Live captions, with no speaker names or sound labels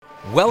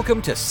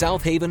Welcome to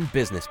Southaven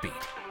Business Beat.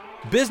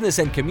 Business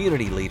and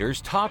community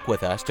leaders talk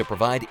with us to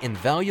provide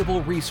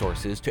invaluable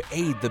resources to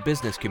aid the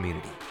business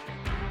community.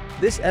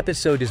 This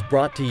episode is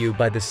brought to you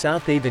by the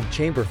Southaven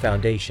Chamber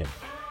Foundation,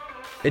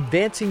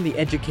 advancing the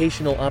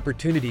educational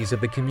opportunities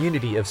of the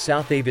community of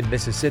Southaven,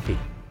 Mississippi.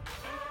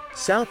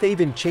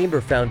 Southaven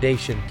Chamber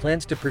Foundation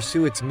plans to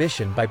pursue its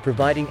mission by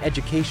providing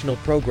educational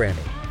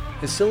programming,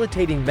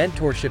 facilitating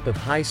mentorship of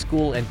high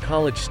school and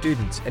college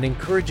students, and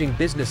encouraging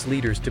business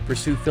leaders to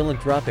pursue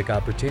philanthropic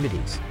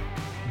opportunities.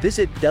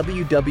 Visit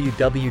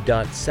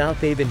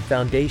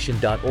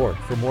www.southavenfoundation.org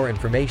for more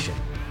information.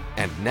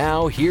 And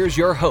now, here's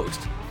your host,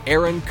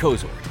 Aaron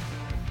Cosworth.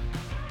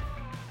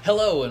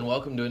 Hello and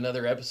welcome to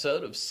another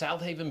episode of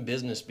Southaven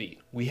Business Beat.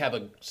 We have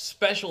a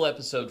special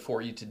episode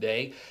for you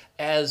today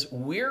as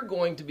we're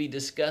going to be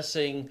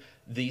discussing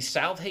the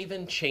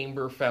Southaven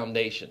Chamber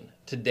Foundation.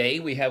 Today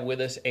we have with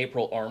us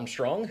April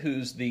Armstrong,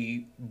 who's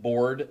the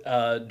board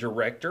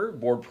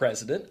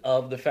president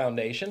of the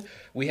foundation.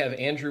 We have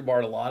Andrew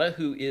Bartolotta,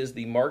 who is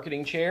the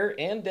marketing chair,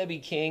 and Debbie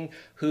King,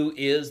 who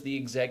is the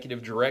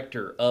executive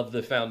director of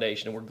the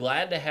foundation. And we're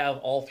glad to have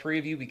all three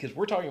of you because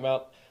we're talking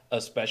about a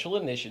special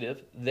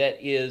initiative that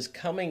is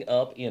coming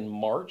up in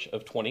March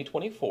of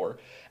 2024,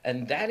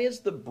 and that is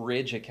the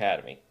Bridge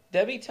Academy.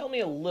 Debbie, tell me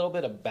a little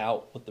bit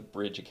about what the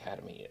Bridge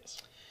Academy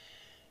is.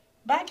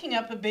 Backing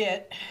up a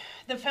bit,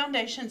 the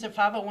foundation's a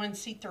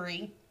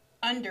 501c3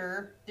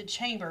 under the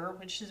chamber,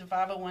 which is a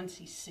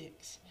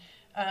 501c6.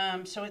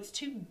 So it's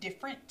two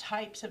different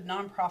types of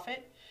nonprofit.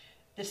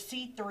 The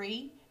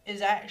C3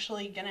 is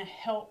actually going to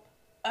help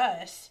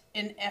us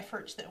in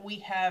efforts that we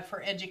have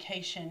for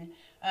education,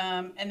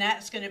 and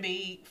that's going to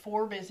be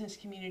for business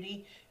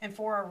community and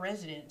for our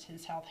residents in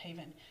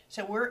Southaven.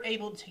 So we're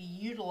able to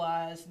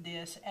utilize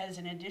this as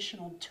an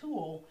additional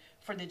tool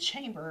for the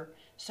chamber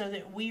so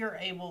that we are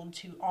able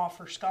to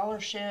offer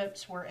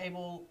scholarships, we're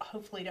able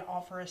hopefully to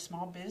offer a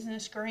small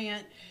business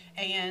grant,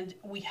 and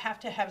we have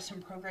to have some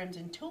programs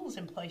and tools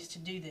in place to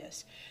do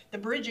this. The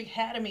Bridge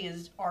Academy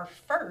is our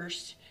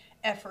first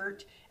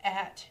effort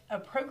at a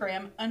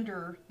program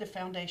under the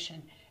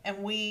foundation, and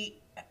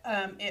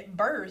it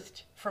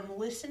birthed from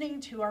listening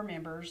to our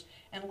members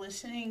and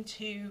listening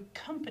to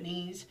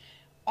companies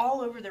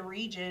all over the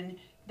region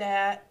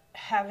that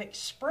have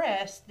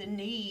expressed the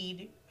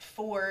need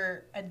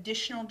for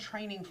additional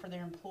training for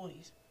their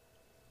employees.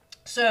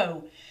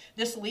 So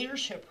this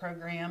leadership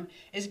program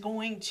is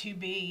going to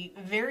be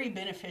very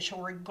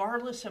beneficial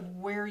regardless of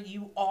where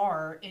you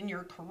are in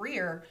your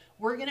career.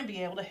 We're going to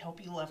be able to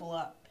help you level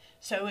up.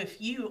 So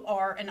if you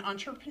are an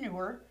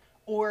entrepreneur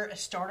or a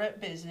startup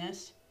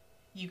business,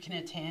 you can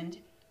attend.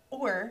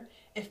 Or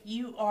if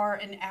you are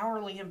an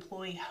hourly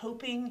employee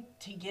hoping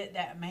to get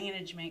that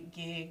management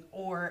gig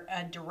or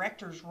a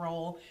director's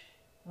role,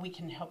 we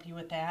can help you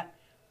with that.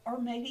 Or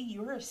maybe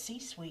you're a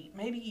C-suite.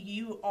 Maybe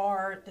you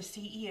are the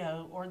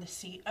CEO or the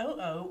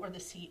COO or the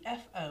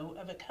CFO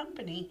of a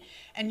company,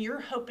 and you're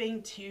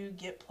hoping to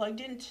get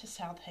plugged into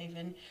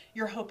Southaven.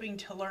 You're hoping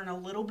to learn a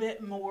little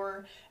bit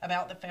more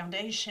about the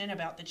foundation,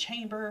 about the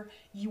chamber.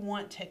 You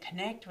want to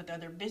connect with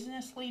other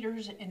business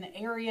leaders in the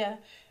area.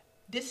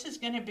 This is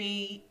going to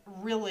be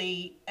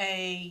really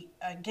a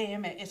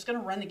gamut. It's going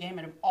to run the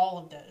gamut of all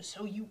of those.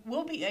 So you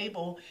will be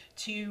able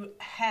to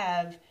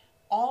have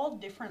all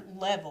different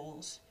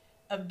levels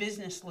of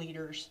business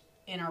leaders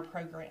in our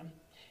program.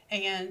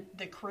 And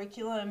the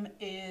curriculum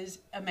is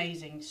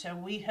amazing. So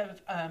we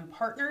have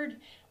partnered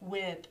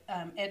with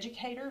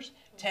educators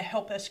to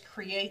help us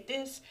create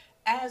this,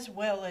 as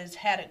well as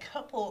had a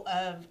couple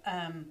of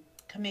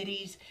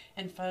committees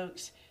and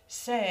folks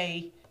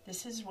say,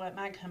 this is what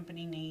my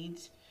company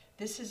needs.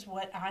 This is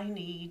what I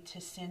need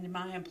to send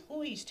my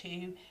employees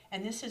to,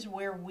 and this is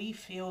where we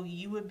feel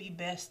you would be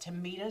best to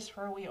meet us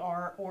where we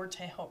are or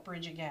to help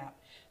bridge a gap.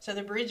 So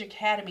the Bridge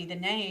Academy, the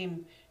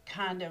name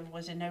kind of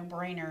was a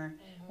no-brainer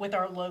with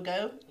our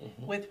logo,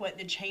 with what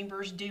the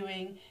chamber's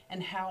doing,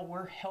 and how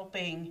we're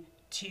helping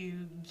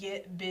to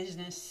get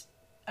business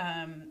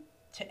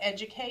to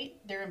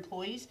educate their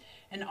employees,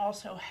 and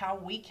also how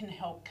we can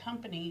help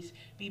companies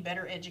be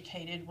better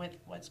educated with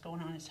what's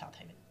going on in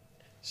Southaven.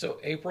 So,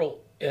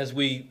 April, as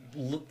we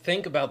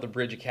think about the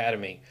Bridge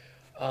Academy,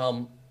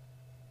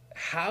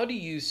 how do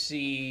you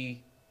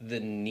see the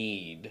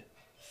need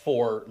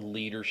for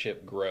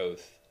leadership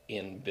growth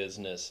in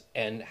business,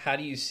 and how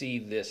do you see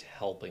this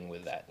helping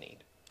with that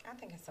need? I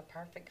think it's a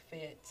perfect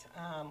fit.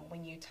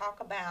 When you talk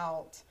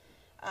about,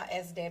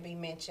 as Debbie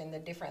mentioned, the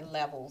different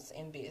levels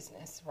in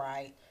business,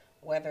 right?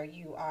 Whether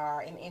you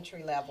are an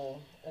entry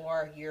level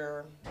or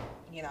you're,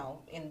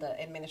 in the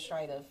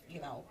administrative,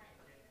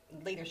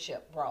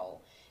 leadership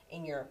role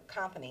in your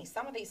company.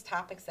 Some of these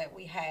topics that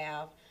we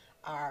have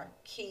are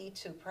key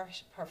to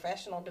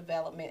professional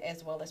development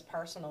as well as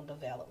personal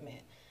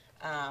development.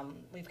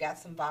 We've got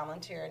some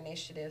volunteer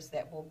initiatives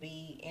that will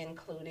be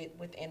included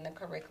within the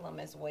curriculum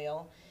as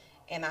well.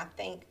 And I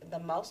think the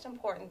most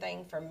important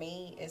thing for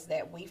me is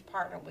that we've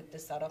partnered with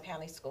DeSoto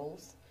County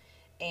Schools,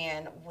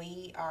 and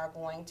we are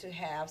going to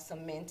have some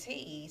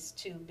mentees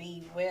to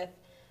be with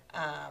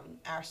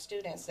our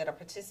students that are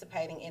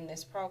participating in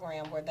this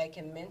program where they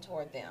can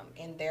mentor them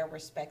in their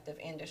respective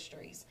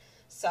industries.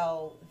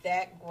 So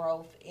that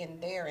growth in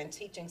there and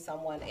teaching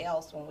someone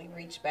else, when we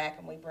reach back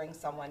and we bring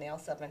someone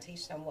else up and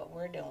teach them what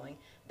we're doing,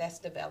 that's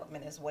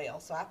development as well.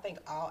 So I think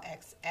all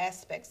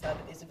aspects of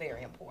it is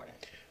very important.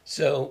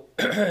 So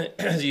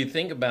as you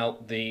think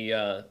about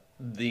the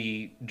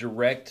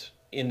direct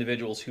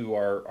individuals who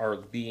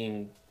are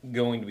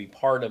going to be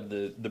part of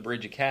the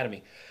Bridge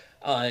Academy,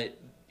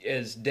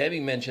 as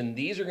Debbie mentioned,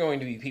 these are going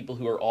to be people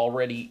who are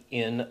already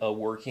in a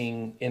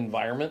working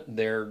environment.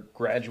 They're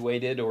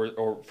graduated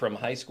or from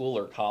high school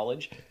or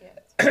college,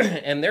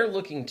 yes. And they're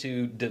looking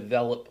to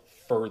develop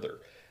further.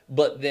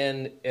 But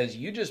then, as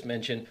you just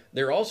mentioned,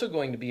 they're also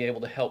going to be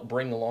able to help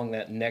bring along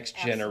that next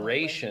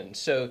generation.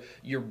 So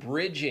you're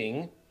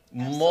bridging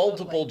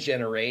multiple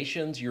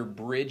generations. You're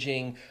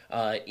bridging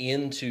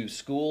into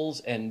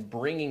schools and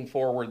bringing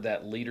forward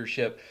that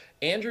leadership.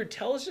 Andrew,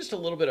 tell us just a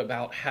little bit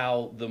about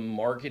how the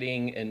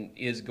marketing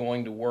is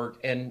going to work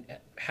and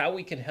how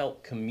we can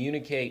help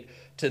communicate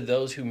to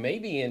those who may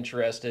be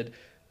interested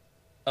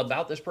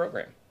about this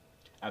program.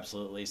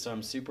 Absolutely. So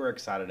I'm super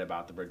excited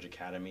about the Bridge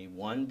Academy.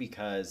 One,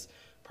 because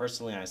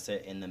personally I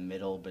sit in the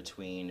middle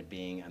between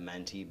being a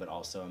mentee but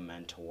also a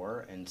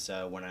mentor. And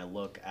so when I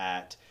look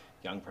at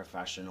young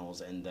professionals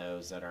and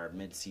those that are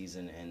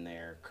mid-season in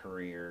their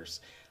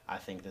careers, I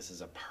think this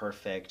is a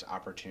perfect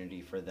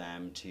opportunity for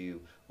them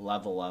to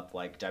level up,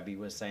 like Debbie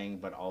was saying,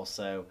 but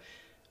also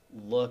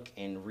look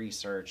and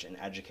research and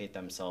educate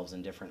themselves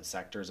in different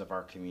sectors of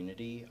our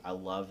community. I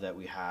love that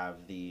we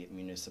have the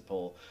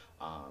municipal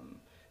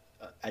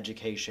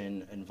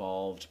education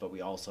involved, but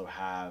we also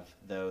have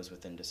those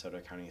within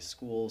DeSoto County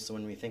Schools. So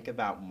when we think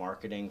about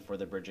marketing for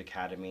the Bridge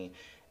Academy,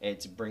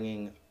 it's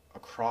bringing a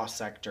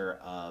cross-sector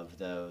of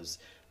those,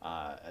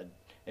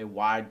 a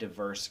wide,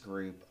 diverse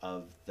group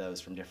of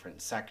those from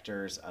different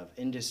sectors of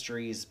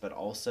industries, but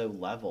also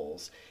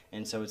levels.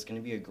 And so it's going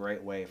to be a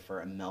great way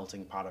for a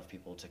melting pot of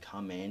people to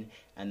come in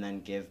and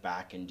then give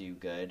back and do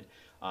good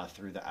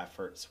through the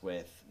efforts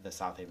with the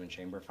Southaven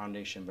Chamber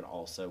Foundation, but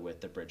also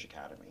with the Bridge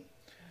Academy.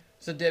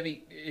 So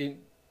Debbie,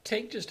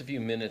 take just a few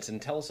minutes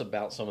and tell us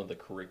about some of the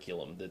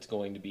curriculum that's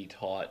going to be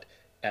taught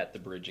at the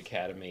Bridge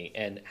Academy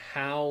and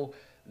how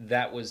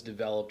that was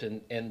developed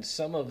and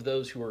some of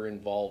those who are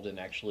involved and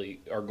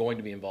actually are going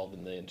to be involved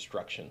in the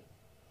instruction.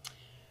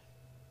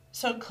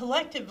 So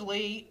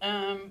collectively,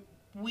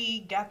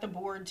 we got the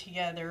board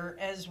together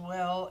as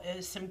well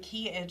as some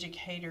key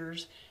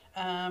educators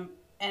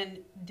and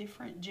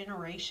different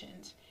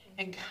generations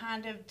and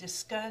kind of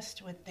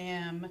discussed with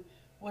them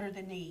what are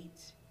the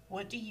needs,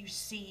 what do you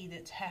see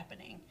that's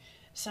happening.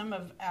 Some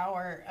of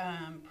our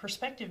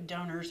prospective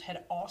donors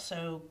had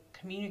also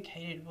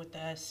communicated with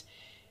us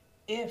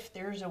if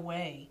there's a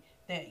way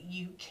that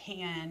you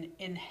can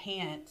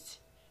enhance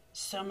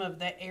some of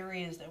the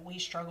areas that we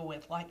struggle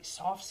with, like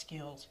soft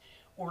skills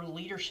or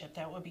leadership,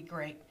 that would be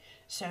great.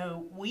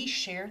 So we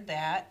shared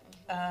that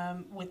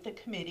with the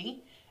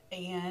committee,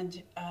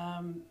 and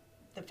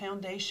the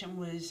foundation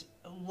was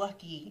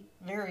lucky,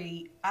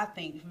 very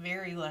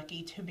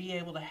lucky to be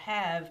able to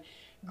have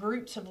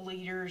groups of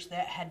leaders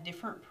that had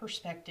different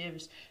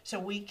perspectives so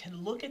we could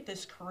look at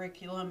this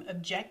curriculum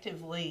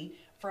objectively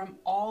from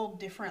all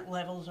different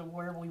levels of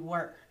where we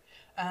were.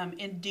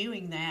 In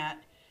doing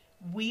that,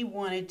 we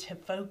wanted to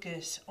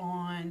focus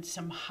on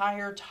some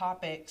higher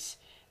topics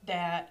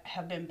that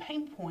have been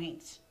pain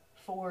points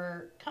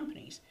for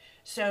companies.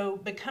 So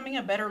becoming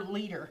a better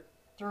leader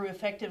through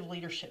effective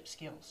leadership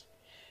skills,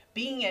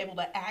 being able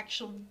to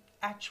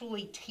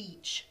actually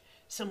teach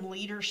some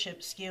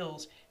leadership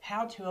skills,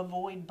 how to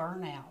avoid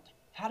burnout,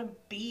 how to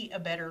be a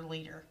better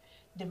leader,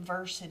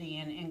 diversity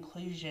and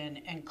inclusion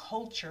and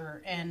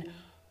culture and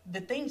the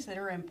things that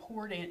are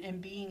important in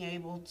being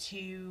able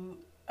to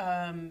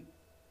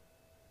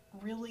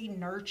really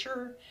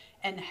nurture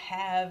and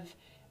have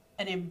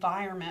an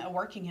environment, a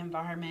working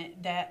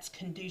environment that's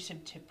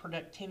conducive to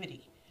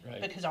productivity.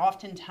 Right. Because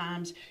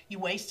oftentimes you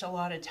waste a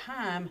lot of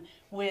time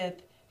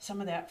with some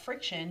of that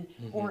friction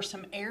or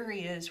some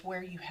areas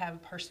where you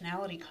have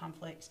personality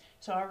conflicts.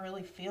 So I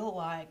really feel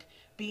like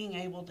being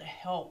able to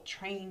help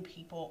train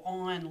people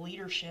on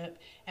leadership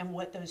and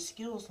what those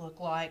skills look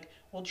like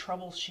will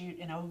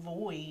troubleshoot and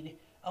avoid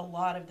a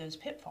lot of those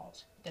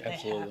pitfalls that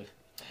Absolutely.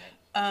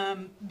 They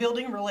have.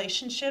 Building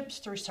relationships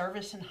through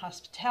service and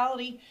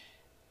hospitality.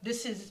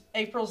 This is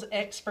April's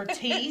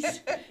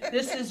expertise.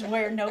 This is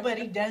where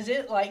nobody does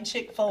it like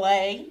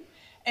Chick-fil-A.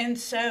 And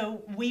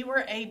so we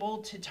were able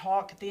to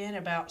talk then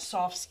about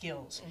soft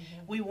skills.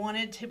 We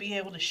wanted to be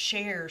able to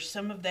share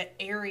some of the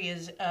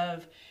areas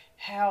of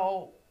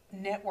how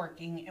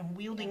networking and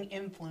wielding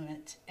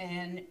influence.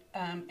 And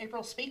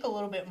April, speak a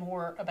little bit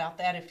more about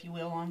that, if you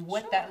will, on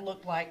what that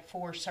looked like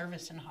for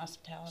service and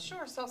hospitality.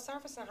 Sure. So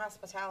service and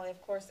hospitality,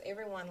 of course,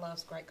 everyone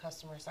loves great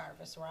customer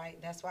service, right?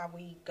 That's why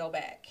we go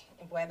back,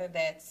 whether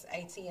that's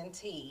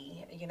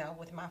AT&T,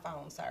 with my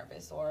phone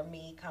service, or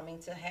me coming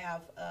to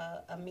have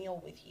a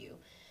meal with you.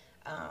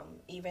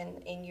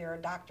 Even in your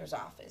doctor's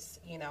office,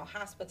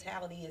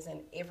 hospitality is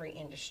in every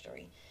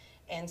industry.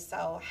 And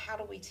so how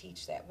do we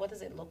teach that? What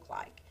does it look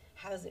like?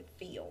 How does it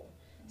feel?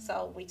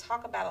 So we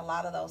talk about a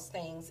lot of those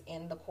things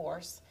in the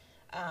course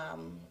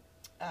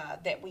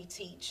that we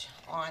teach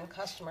on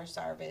customer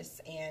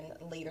service and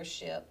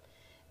leadership.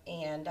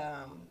 And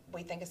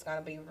we think it's going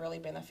to be really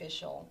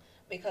beneficial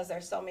because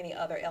there's so many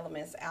other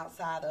elements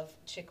outside of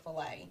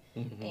Chick-fil-A.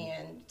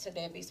 And to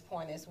Debbie's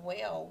point as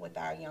well, with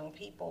our young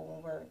people,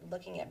 when we're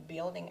looking at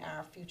building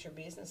our future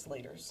business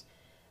leaders,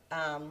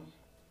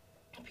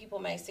 people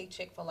may see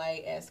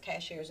Chick-fil-A as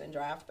cashiers and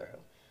drive-through,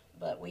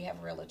 but we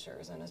have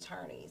realtors and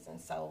attorneys. And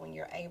so when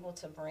you're able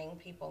to bring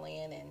people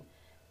in and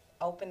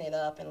open it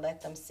up and let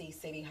them see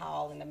City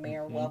Hall, and the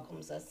mayor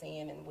welcomes us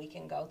in, and we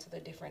can go to the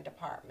different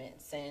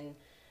departments and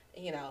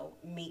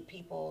meet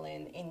people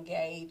and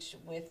engage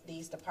with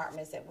these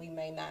departments that we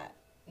may not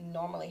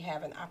normally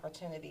have an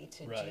opportunity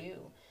to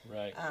do.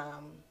 Right.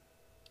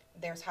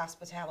 There's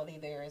hospitality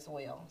there as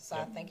well. So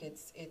I think it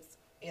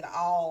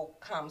all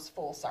comes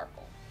full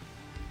circle.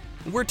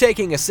 We're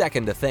taking a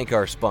second to thank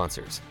our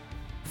sponsors.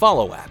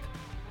 Follow App.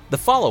 The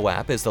Follow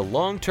App is the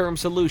long-term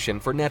solution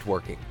for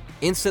networking,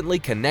 instantly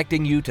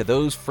connecting you to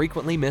those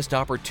frequently missed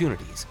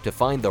opportunities to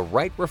find the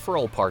right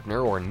referral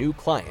partner or new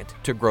client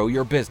to grow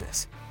your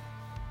business.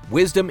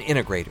 Wisdom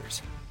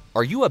Integrators.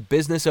 Are you a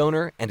business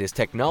owner and is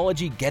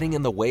technology getting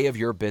in the way of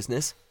your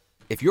business?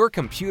 If your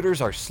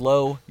computers are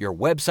slow, your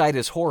website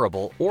is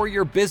horrible, or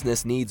your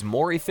business needs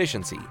more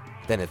efficiency,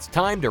 then it's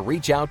time to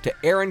reach out to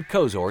Aaron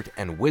Kozort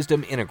and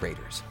Wisdom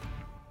Integrators.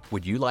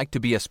 Would you like to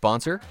be a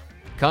sponsor?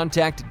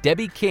 Contact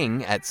Debbie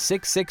King at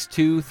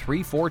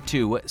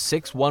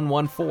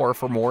 662-342-6114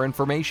 for more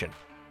information.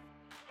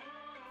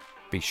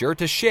 Be sure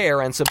to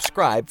share and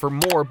subscribe for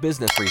more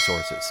business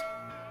resources.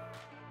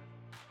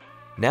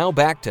 Now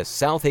back to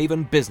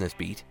Southaven Business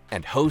Beat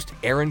and host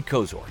Aaron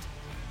Kozort.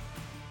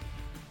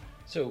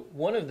 So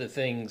one of the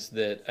things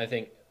that I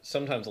think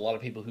sometimes a lot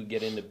of people who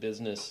get into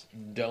business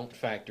don't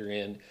factor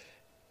in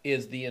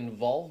is the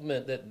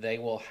involvement that they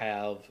will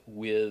have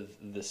with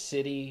the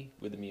city,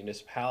 with the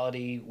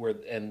municipality,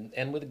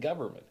 and with the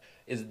government.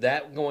 Is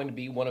that going to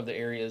be one of the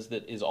areas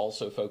that is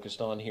also focused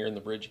on here in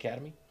the Bridge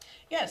Academy?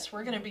 Yes,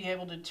 we're going to be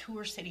able to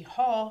tour City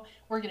Hall.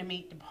 We're going to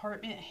meet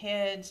department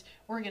heads.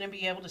 We're going to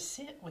be able to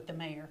sit with the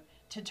mayor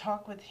to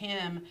talk with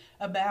him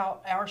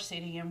about our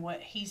city and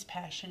what he's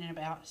passionate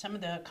about, some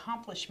of the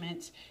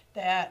accomplishments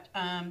that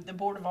the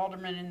Board of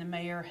Aldermen and the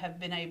mayor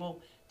have been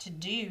able to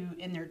do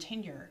in their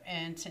tenure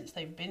and since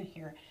they've been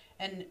here.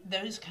 And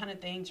those kind of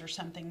things are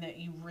something that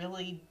you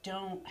really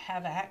don't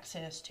have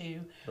access to,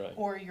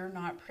 or you're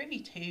not privy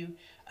to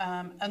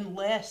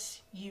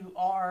unless you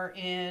are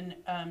in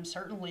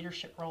certain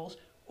leadership roles,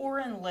 or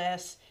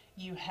unless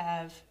you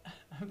have,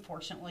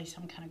 unfortunately,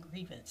 some kind of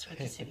grievance with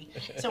the city.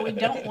 So we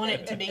don't want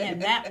it to be in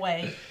that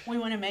way. We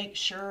want to make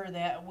sure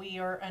that we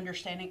are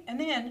understanding. And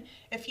then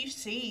if you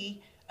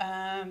see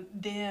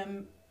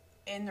them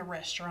in the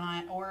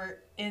restaurant or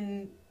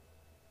in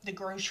the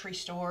grocery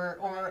store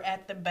or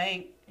at the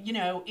bank,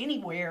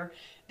 anywhere,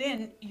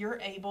 then you're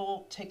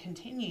able to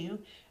continue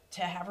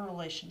to have a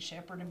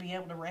relationship or to be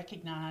able to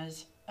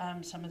recognize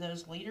some of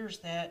those leaders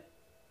that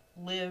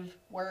live,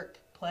 work,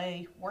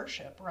 play,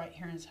 worship right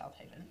here in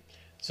Southaven.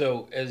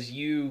 So as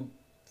you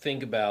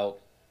think about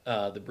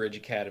the Bridge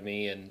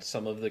Academy and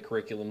some of the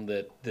curriculum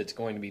that's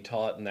going to be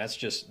taught, and that's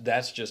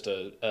just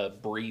a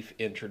brief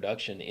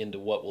introduction into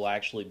what will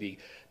actually be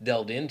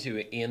delved into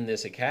in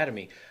this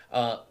academy.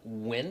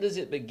 When does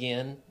it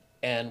begin,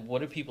 and what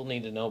do people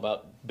need to know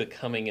about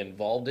becoming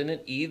involved in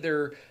it,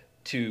 either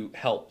to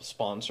help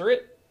sponsor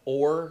it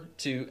or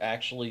to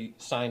actually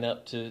sign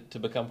up to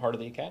become part of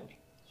the academy?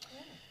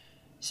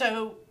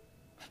 So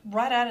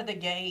right out of the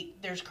gate,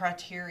 there's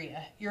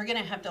criteria. You're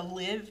going to have to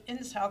live in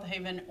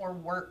Southaven or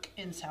work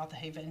in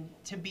Southaven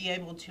to be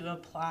able to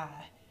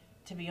apply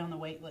to be on the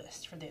wait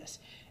list for this.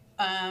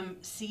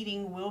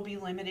 Seating will be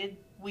limited.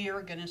 We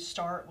are going to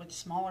start with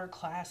smaller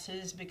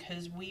classes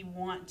because we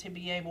want to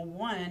be able,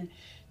 one,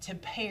 to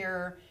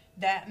pair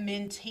that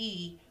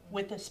mentee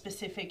with a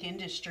specific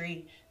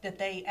industry that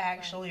they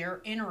actually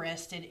are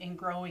interested in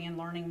growing and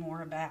learning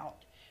more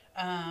about.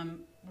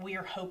 We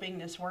are hoping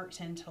this works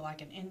into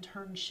like an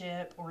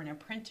internship or an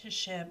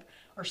apprenticeship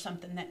or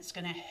something that's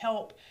going to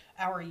help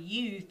our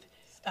youth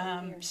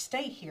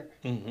stay here,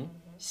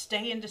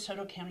 stay in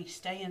DeSoto County,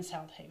 stay in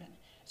Southaven.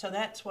 So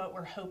that's what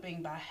we're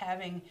hoping by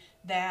having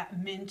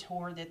that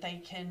mentor that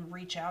they can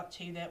reach out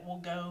to that will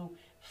go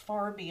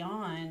far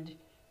beyond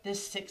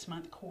this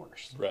 6-month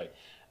course. Right.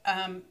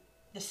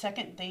 The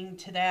second thing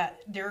to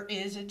that, there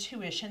is a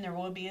tuition. There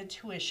will be a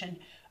tuition.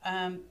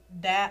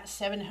 That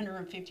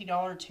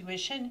 $750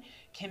 tuition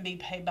can be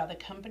paid by the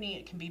company.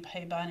 It can be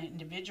paid by an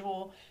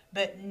individual.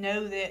 But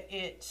know that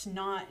it's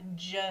not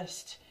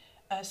just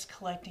us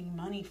collecting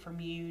money from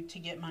you to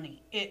get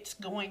money. It's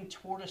going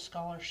toward a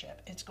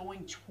scholarship. It's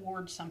going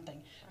toward something.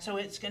 Right. So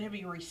it's going to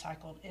be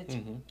recycled. It's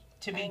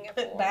to be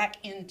put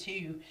back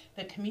into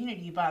the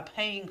community by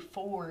paying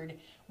forward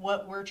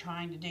what we're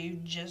trying to do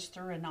just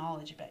through a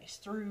knowledge base,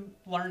 through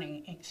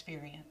learning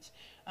experience.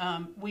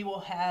 We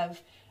will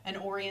have an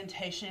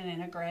orientation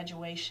and a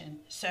graduation.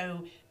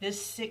 So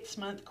this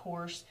 6-month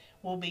course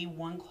will be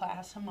one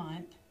class a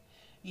month.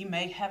 You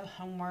may have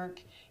homework.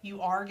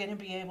 You are going to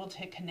be able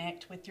to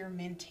connect with your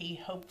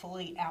mentee,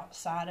 hopefully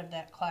outside of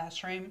that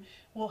classroom.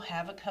 We'll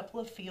have a couple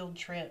of field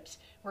trips.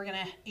 We're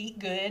going to eat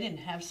good and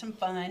have some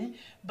fun,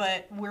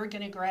 but we're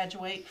going to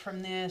graduate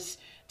from this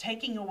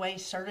taking away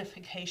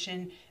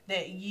certification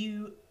that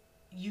you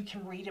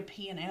can read a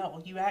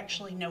P&L. You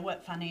actually know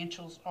what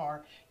financials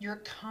are. You're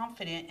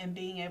confident in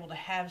being able to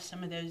have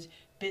some of those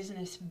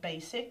business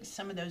basics,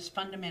 some of those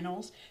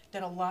fundamentals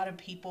that a lot of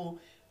people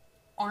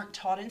aren't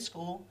taught in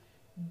school,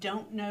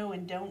 don't know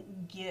and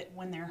don't get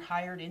when they're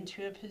hired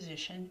into a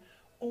position,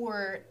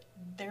 or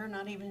they're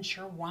not even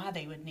sure why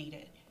they would need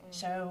it.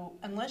 So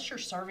unless you're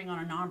serving on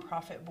a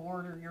nonprofit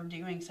board or you're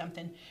doing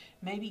something,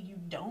 maybe you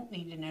don't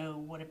need to know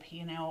what a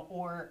P&L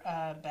or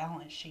a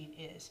balance sheet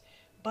is.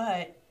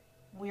 But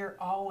we're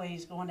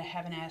always going to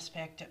have an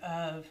aspect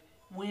of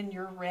when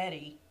you're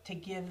ready to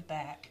give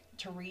back,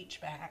 to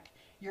reach back,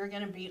 you're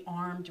going to be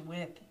armed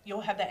with,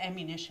 you'll have the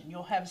ammunition,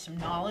 you'll have some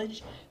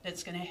knowledge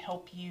that's going to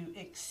help you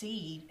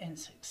exceed and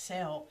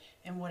excel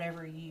in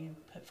whatever you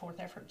put forth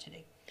effort to do.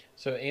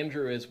 So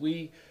Andrew, as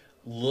we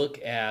look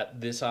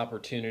at this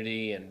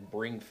opportunity and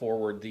bring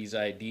forward these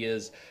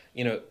ideas,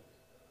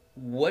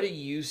 what do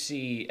you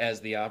see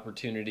as the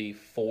opportunity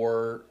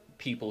for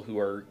people who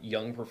are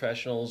young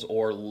professionals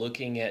or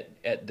looking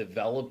at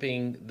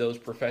developing those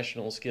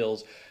professional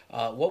skills?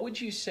 What would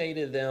you say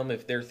to them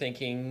if they're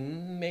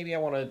thinking, maybe I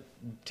want to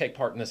take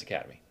part in this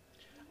academy?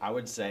 I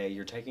would say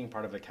you're taking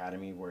part of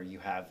academy where you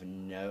have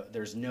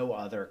there's no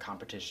other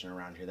competition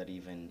around here that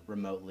even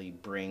remotely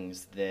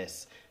brings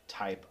this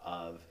type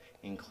of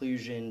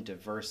inclusion,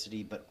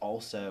 diversity, but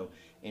also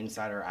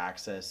insider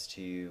access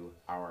to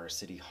our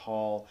city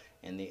hall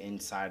and the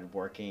inside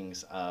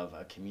workings of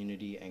a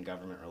community and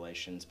government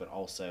relations, but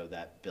also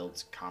that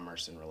builds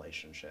commerce and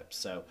relationships.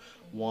 So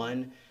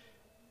one,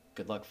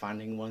 good luck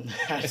finding one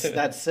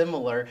that's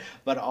similar,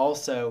 but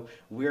also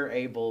we're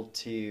able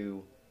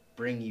to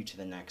bring you to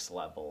the next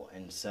level.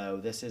 And so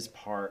this is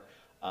part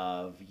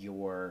of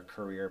your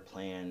career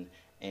plan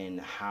and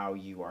how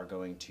you are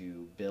going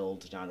to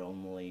build not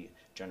only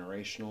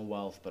generational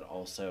wealth, but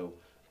also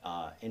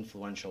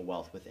influential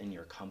wealth within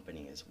your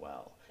company as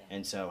well. Yeah.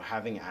 And so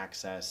having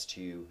access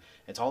to,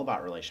 it's all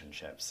about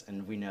relationships.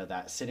 And we know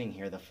that sitting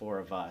here, the four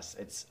of us,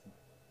 it's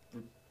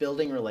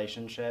building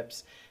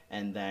relationships,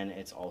 and then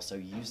it's also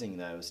using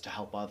those to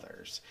help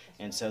others.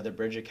 And so the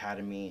Bridge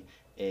Academy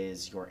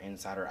is your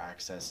insider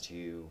access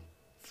to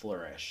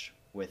flourish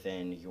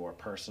within your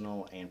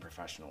personal and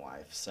professional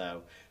life.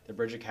 So the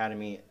Bridge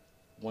Academy,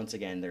 once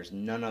again, there's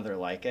none other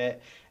like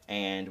it,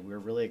 and we're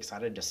really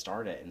excited to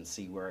start it and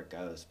see where it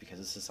goes, because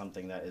this is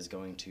something that is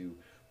going to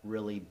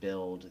really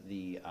build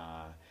the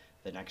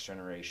next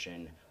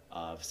generation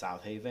of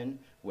Southaven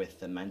with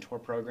the mentor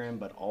program,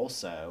 but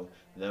also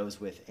those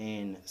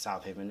within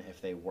Southaven,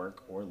 if they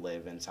work or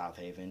live in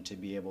Southaven, to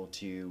be able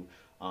to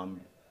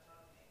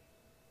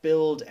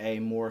build a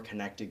more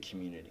connected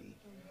community.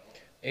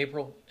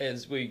 April,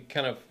 as we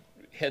kind of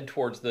head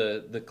towards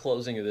the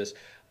closing of this,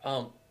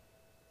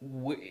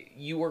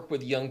 you work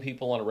with young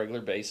people on a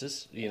regular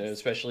basis,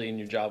 especially in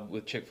your job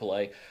with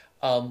Chick-fil-A.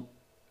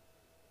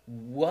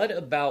 What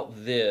about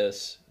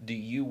this do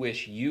you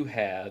wish you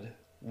had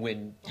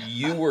when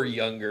you were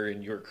younger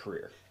in your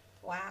career?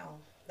 Wow,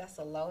 that's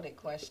a loaded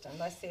question.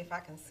 Let's see if I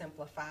can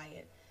simplify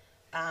it.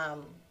 I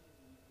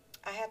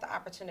had the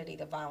opportunity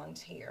to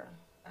volunteer.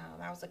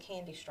 I was a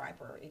candy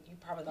striper. You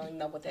probably don't even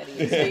know what that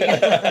is.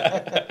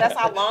 That's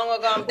how long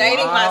ago I'm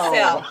dating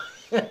myself.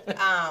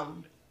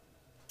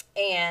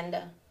 And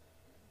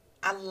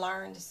I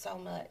learned so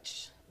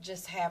much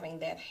just having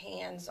that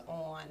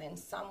hands-on and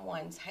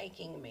someone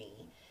taking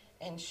me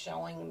and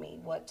showing me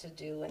what to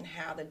do and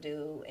how to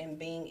do and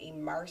being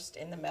immersed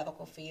in the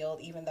medical field,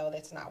 even though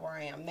that's not where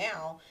I am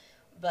now.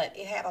 But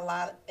it had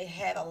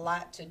a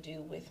lot to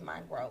do with my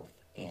growth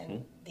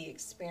and the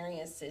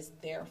experiences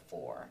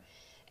therefore.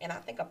 And I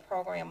think a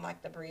program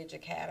like the Bridge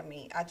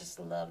Academy, I just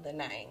love the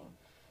name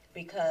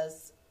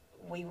because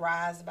we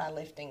rise by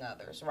lifting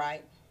others,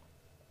 right?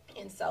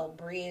 And so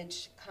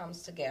Bridge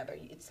comes together.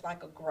 It's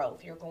like a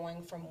growth. You're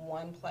going from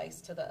one place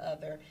to the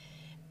other.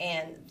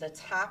 And the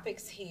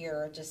topics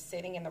here, just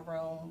sitting in the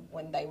room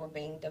when they were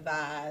being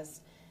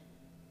devised,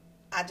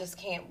 I just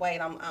can't wait.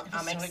 I'm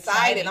so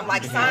excited. I'm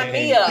like, sign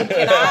me up.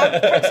 Can I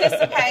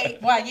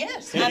participate? Why,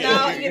 yes. I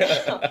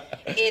know,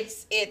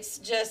 it's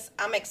just,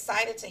 I'm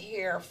excited to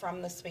hear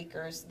from the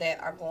speakers that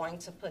are going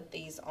to put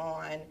these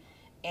on.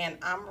 And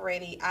I'm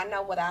ready. I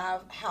know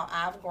how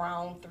I've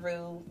grown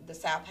through the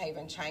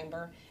Southaven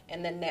Chamber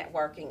and the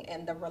networking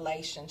and the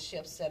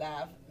relationships that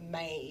I've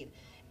made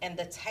and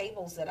the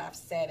tables that I've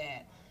sat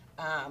at.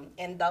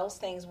 And those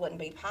things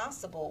wouldn't be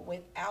possible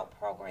without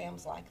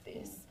programs like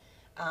this.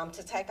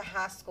 To take a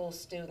high school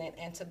student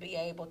and to be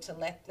able to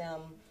let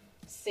them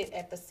sit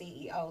at the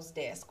CEO's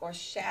desk or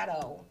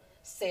shadow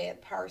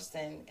said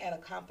person at a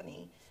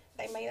company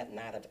they may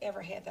not have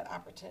ever had that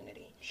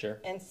opportunity. Sure.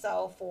 And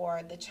so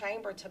for the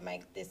chamber to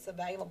make this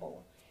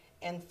available,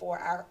 and for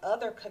our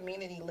other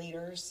community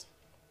leaders,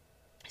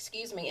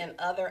 and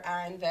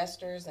our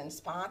investors and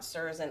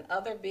sponsors and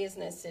other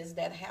businesses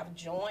that have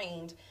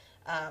joined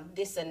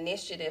this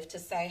initiative to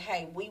say,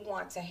 hey, we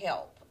want to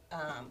help.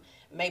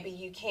 Maybe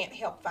you can't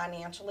help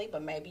financially,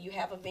 but maybe you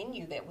have a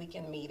venue that we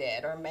can meet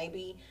at, or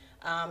maybe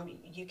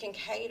you can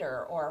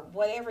cater, or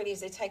whatever it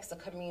is. It takes a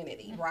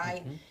community,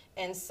 right? Mm-hmm.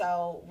 And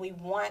so we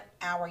want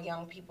our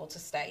young people to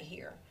stay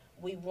here.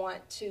 We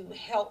want to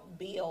help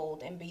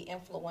build and be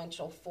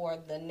influential for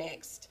the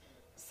next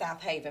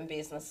Southaven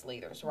business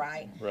leaders,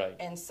 right? Right.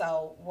 And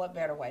so what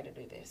better way to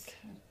do this?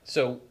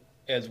 So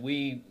as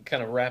we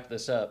kind of wrap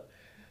this up,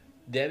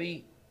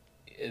 Debbie,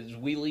 as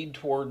we lead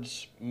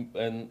towards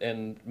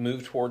and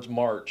move towards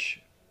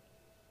March,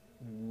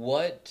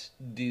 what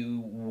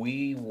do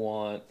we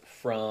want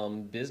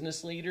from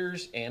business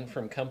leaders and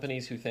from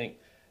companies who think,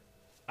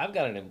 I've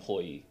got an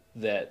employee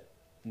that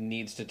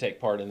needs to take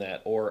part in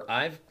that, or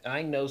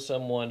I know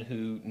someone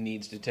who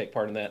needs to take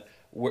part in that?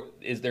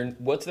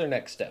 What's their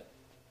next step?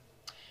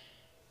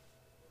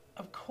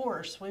 Of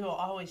course, we will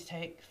always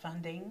take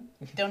funding,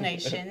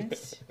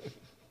 donations,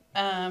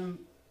 time,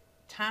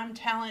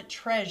 talent,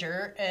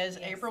 treasure, as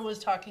yes. April was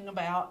talking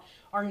about,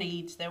 our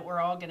needs that we're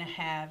all going to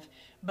have.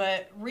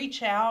 But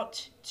reach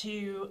out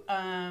to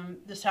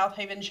the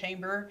Southaven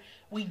Chamber.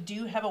 We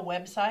do have a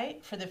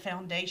website for the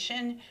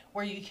foundation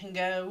where you can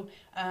go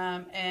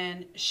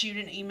and shoot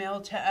an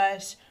email to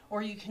us,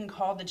 or you can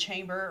call the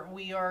chamber.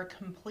 We are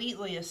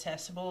completely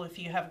accessible if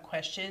you have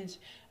questions.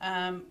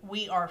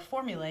 We are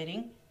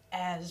formulating,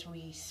 as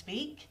we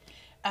speak,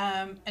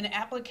 an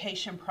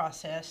application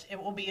process.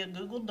 It will be a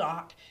Google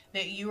Doc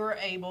that you are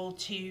able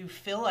to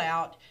fill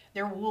out.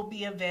 There will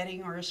be a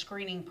vetting or a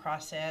screening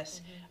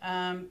process.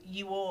 Mm-hmm.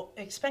 You will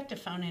expect a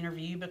phone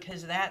interview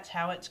because that's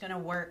how it's going to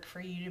work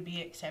for you to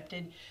be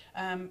accepted.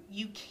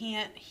 You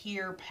can't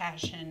hear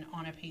passion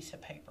on a piece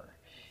of paper.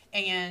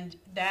 And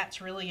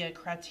that's really a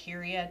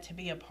criteria to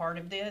be a part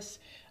of this.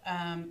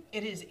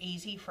 It is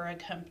easy for a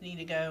company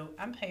to go,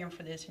 I'm paying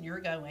for this and you're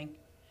going.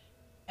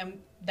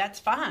 And that's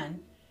fine.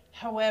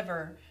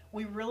 However,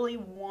 we really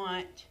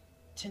want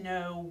to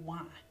know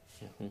why.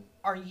 Mm-hmm.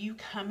 Are you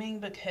coming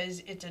because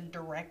it's a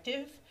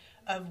directive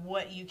of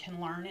what you can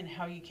learn and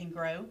how you can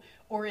grow?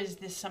 Or is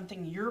this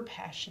something you're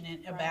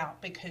passionate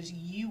about because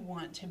you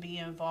want to be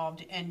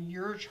involved and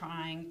you're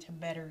trying to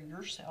better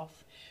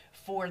yourself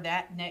for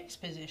that next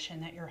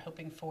position that you're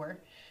hoping for?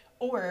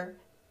 Or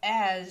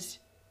as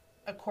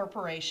a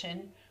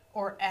corporation,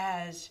 or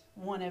as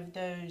one of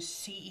those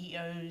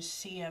CEOs,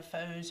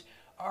 CFOs,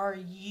 are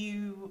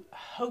you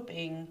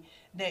hoping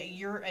that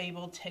you're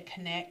able to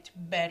connect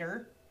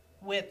better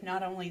with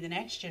not only the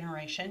next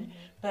generation, mm-hmm.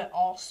 but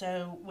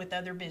also with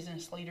other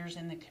business leaders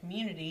in the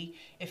community?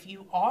 If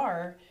you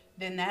are,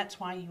 then that's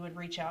why you would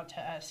reach out to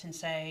us and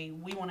say,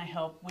 we want to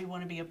help, we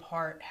want to be a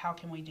part, how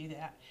can we do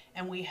that?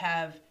 And we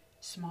have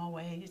small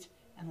ways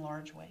and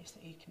large ways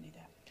that you can do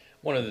that.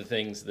 One of the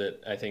things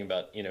that I think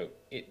about,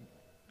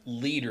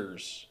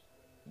 leaders,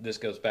 this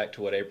goes back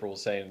to what April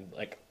was saying,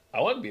 like,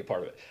 I want to be a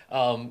part of it.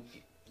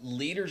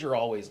 Leaders are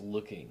always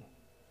looking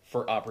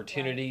for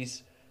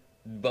opportunities,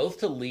 both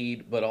to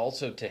lead, but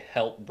also to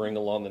help bring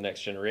along the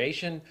next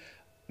generation,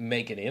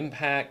 make an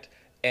impact,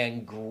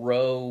 and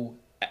grow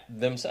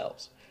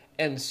themselves.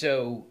 And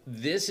so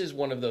this is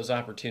one of those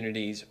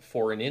opportunities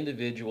for an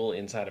individual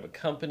inside of a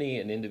company,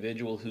 an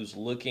individual who's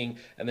looking,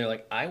 and they're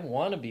like, I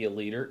want to be a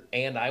leader,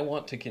 and I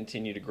want to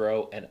continue to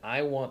grow, and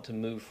I want to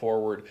move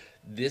forward.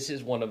 This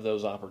is one of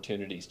those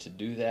opportunities to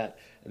do that.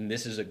 And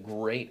this is a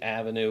great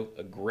avenue,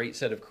 a great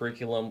set of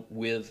curriculum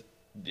with,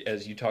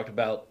 as you talked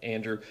about,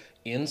 Andrew,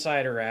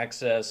 insider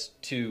access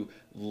to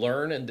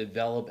learn and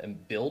develop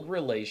and build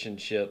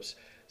relationships,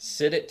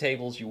 sit at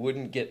tables you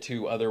wouldn't get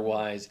to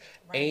otherwise,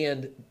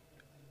 and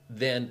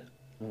then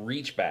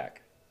reach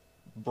back,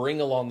 bring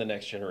along the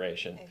next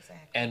generation,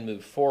 and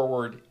move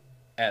forward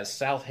as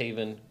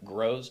Southaven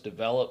grows,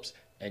 develops,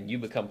 and you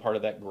become part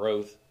of that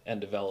growth and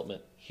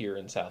development here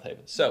in Southaven.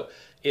 So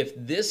if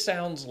this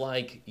sounds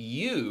like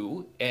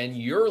you and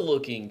you're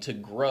looking to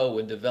grow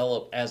and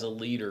develop as a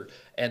leader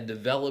and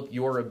develop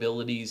your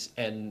abilities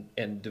and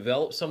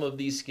develop some of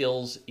these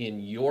skills in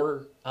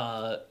your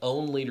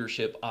own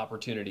leadership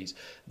opportunities,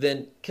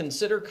 then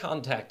consider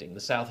contacting the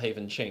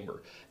Southaven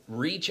Chamber.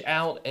 Reach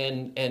out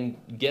and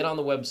get on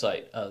the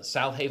website,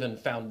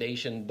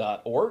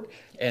 southavenfoundation.org,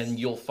 and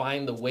you'll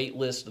find the wait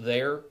list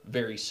there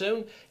very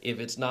soon, if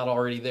it's not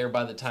already there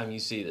by the time you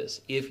see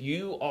this. If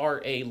you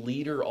are a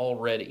leader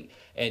already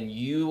and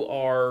you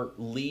are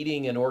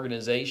leading an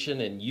organization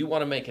and you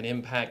want to make an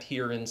impact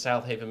here in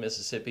Southaven,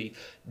 Mississippi,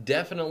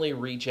 definitely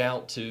reach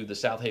out to the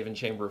Southaven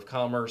Chamber of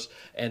Commerce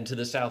and to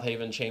the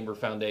Southaven Chamber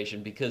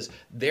Foundation, because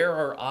there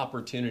are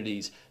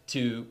opportunities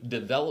to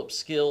develop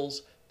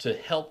skills, to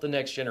help the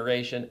next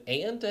generation,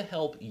 and to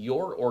help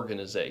your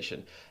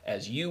organization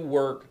as you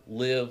work,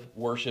 live,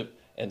 worship,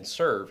 and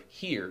serve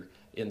here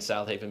in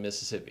Southaven,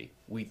 Mississippi.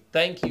 We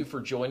thank you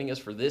for joining us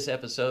for this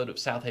episode of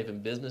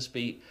Southaven Business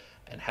Beat,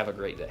 and have a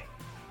great day.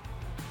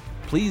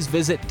 Please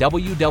visit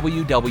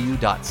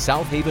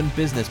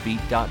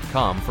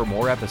www.southavenbusinessbeat.com for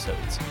more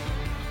episodes.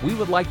 We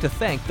would like to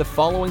thank the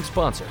following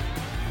sponsor,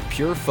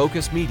 Pure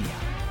Focus Media.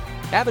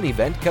 Have an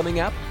event coming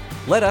up?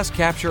 Let us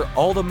capture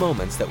all the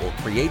moments that will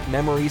create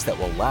memories that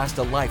will last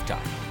a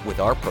lifetime with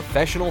our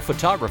professional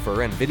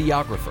photographer and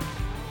videographer.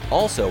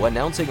 Also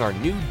announcing our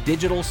new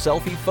digital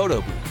selfie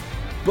photo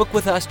booth. Book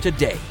with us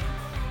today.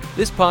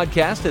 This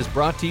podcast is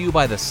brought to you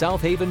by the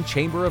Southaven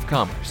Chamber of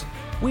Commerce.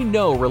 We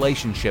know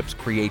relationships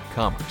create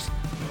commerce.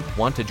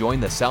 Want to join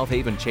the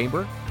Southaven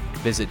Chamber?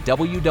 Visit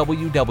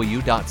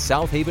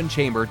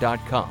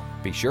www.southavenchamber.com.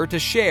 Be sure to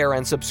share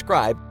and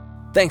subscribe.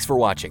 Thanks for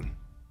watching.